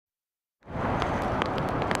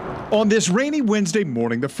On this rainy Wednesday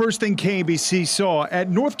morning, the first thing KMBC saw at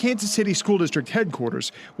North Kansas City School District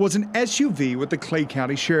headquarters was an SUV with the Clay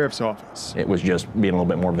County Sheriff's Office. It was just being a little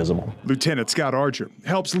bit more visible. Lieutenant Scott Archer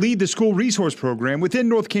helps lead the school resource program within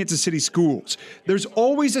North Kansas City schools. There's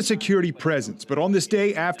always a security presence, but on this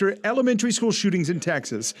day after elementary school shootings in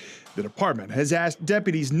Texas, the department has asked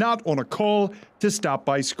deputies not on a call to stop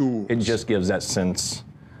by schools. It just gives that sense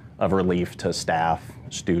of relief to staff,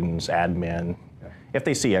 students, admin, if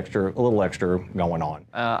they see a little extra going on.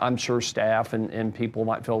 I'm sure staff and people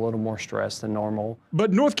might feel a little more stressed than normal.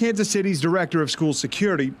 But North Kansas City's Director of School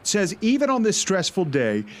Security says even on this stressful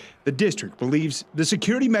day, the district believes the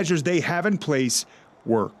security measures they have in place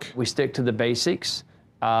work. We stick to the basics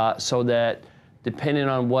so that depending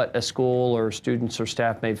on what a school or students or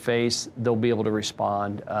staff may face, they'll be able to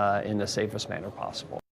respond in the safest manner possible.